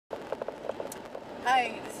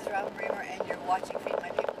Hi, this is Robin Bremer, and you're watching Feed My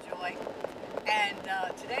People Joy. And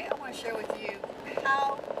today I want to share with you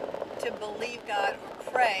how to believe God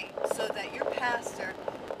or pray so that your pastor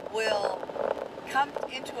will come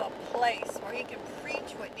into a place where he can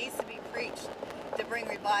preach what needs to be preached to bring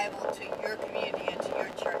revival to your community and to your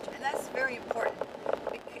church. And that's very important.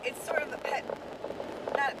 It's sort of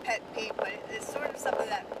not a pet peeve, but it's sort of something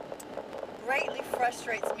that greatly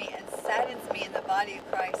frustrates me and saddens me in the body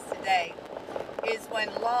of Christ today, is when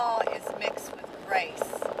law is mixed with grace.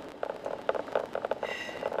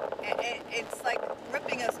 It's like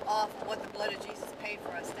ripping us off of what the blood of Jesus paid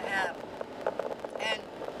for us to have. And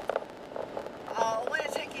I want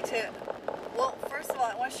to take you to, well, first of all,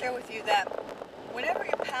 I want to share with you that whenever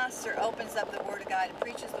your pastor opens up the Word of God and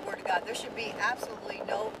preaches the Word of God, there should be absolutely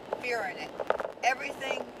no fear in it.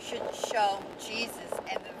 Everything should show Jesus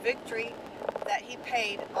and the victory that he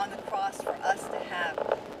paid on the cross for us to have.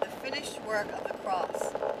 The finished work of the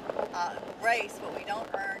cross. Grace, what we don't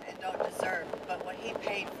earn and don't deserve, but what he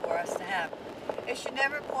paid for us to have. It should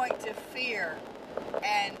never point to fear,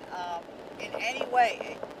 and in any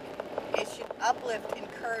way, it should uplift,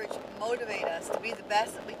 encourage, motivate us to be the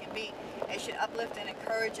best that we can be. It should uplift and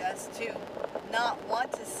encourage us to not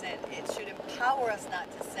want to sin. It should empower us not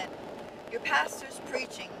to sin. Your pastor's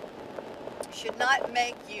preaching should not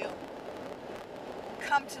make you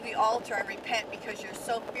come to the altar and repent because you're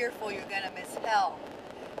so fearful you're going to miss hell.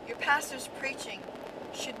 Your pastor's preaching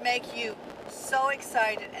should make you so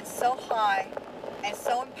excited and so high and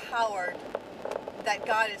so empowered that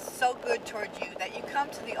God is so good toward you that you come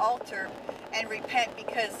to the altar and repent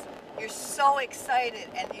because you're so excited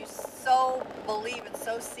and you so believe and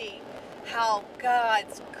so see how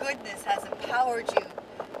God's goodness has empowered you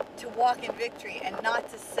to walk in victory and not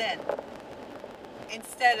to sin,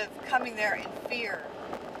 instead of coming there in fear.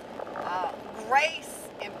 Grace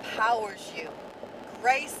empowers you.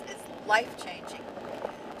 Grace is life-changing.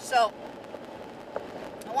 So,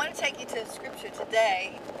 I want to take you to scripture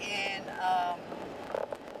today in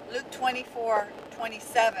Luke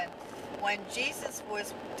 24:27, when Jesus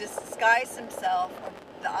was disguised himself, or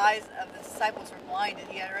the eyes of the disciples were blinded.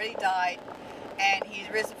 He had already died, and he's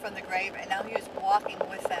risen from the grave, and now he was walking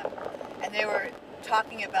with them. And they were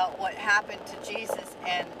talking about what happened to Jesus,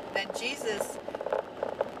 and then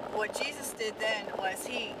what Jesus did then was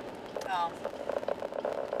he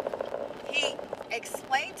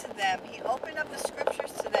explained to them, he opened up the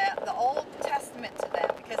scriptures to them, the Old Testament to them,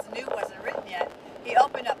 because the New wasn't written yet. He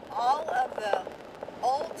opened up all of the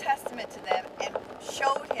Old Testament to them and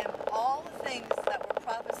showed him all the things that were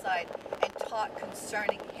prophesied and taught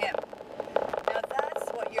concerning him. Now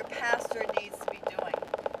that's what your pastor needs to be doing.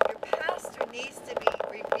 Your pastor needs to be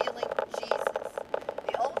revealing Jesus.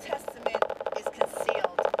 The Old Testament is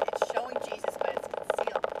concealed. It's showing Jesus, but it's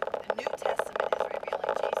concealed. The New Testament is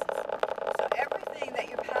revealing Jesus. So everything that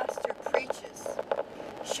your pastor preaches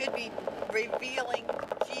should be revealing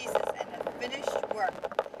Jesus and the finished work.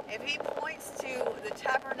 If he points to the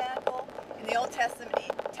tabernacle in the Old Testament,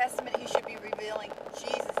 he should be revealing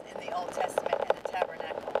Jesus in the Old Testament and the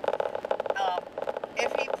tabernacle.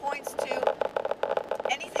 If he points to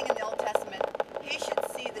anything in the Old Testament, he should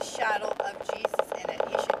see the shadow of Jesus in it.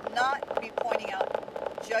 He should not be pointing out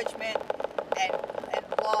judgment and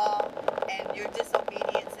law and your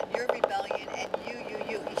disobedience and your rebellion and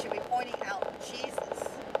you. He should be pointing out Jesus.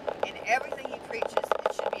 In everything he preaches,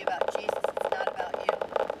 it should be about Jesus. It's not about you.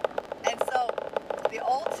 And so, the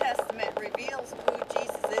Old Testament reveals who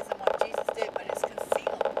Jesus is and what Jesus did, but it's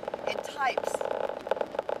concealed in types.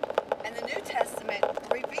 And the New Testament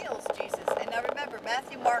reveals Jesus. And now remember,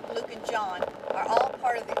 Matthew, Mark, Luke, and John are all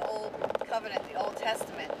part of the Old Covenant, the Old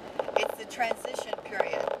Testament. It's the transition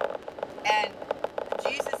period. And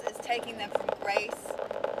Jesus is taking them from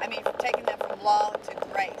taking them from law to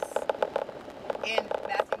grace in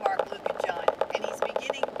Matthew, Mark, Luke, and John. And he's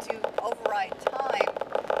beginning to override time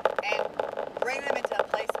and bring them into a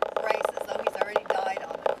place of grace as though he's already died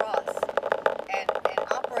on the cross and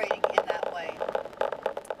operating in that way.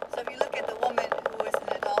 So if you look at the woman who was in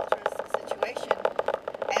an adulterous situation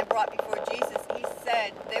and brought before Jesus, he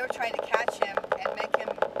said they were trying to catch him and make him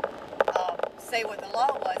say what the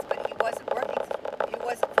law was, but he wasn't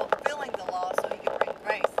fulfilling the law so he could bring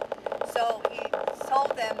grace. So he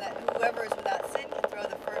told them that whoever is without sin can throw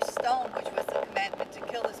the first stone, which was the commandment to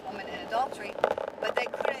kill this woman in adultery, but they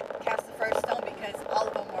couldn't cast the first stone because all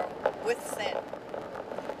of them were with sin.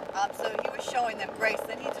 So he was showing them grace.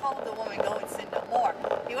 Then he told the woman, go and sin no more.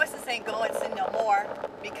 He wasn't saying go and sin no more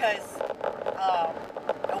because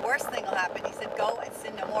a worse thing will happen. He said go and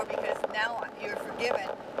sin no more because now you're forgiven.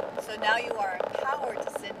 So now you are empowered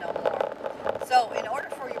to sin no more. So in order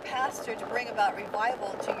for your pastor pastor to bring about revival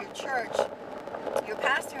to your church, your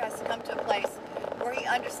pastor has to come to a place where he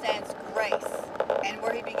understands grace and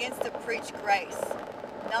where he begins to preach grace,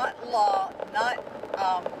 not law, not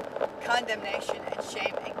condemnation and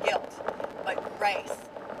shame and guilt, but grace.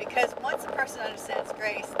 Because once a person understands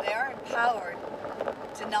grace, they are empowered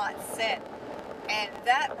to not sin. And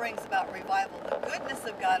that brings about revival. The goodness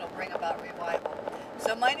of God will bring about revival.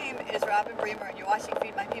 So my name is Robin Bremer, and you're watching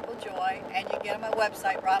Feed My People Joy, and you get on my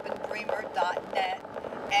website, robinbremer.net,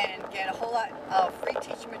 and get a whole lot of free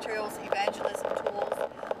teaching materials, evangelism tools,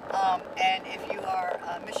 and if you are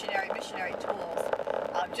missionary tools,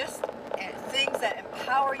 just things that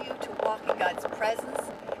empower you to walk in God's presence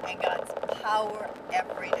and God's power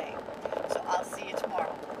every day. So I'll see you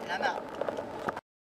tomorrow, and I'm out.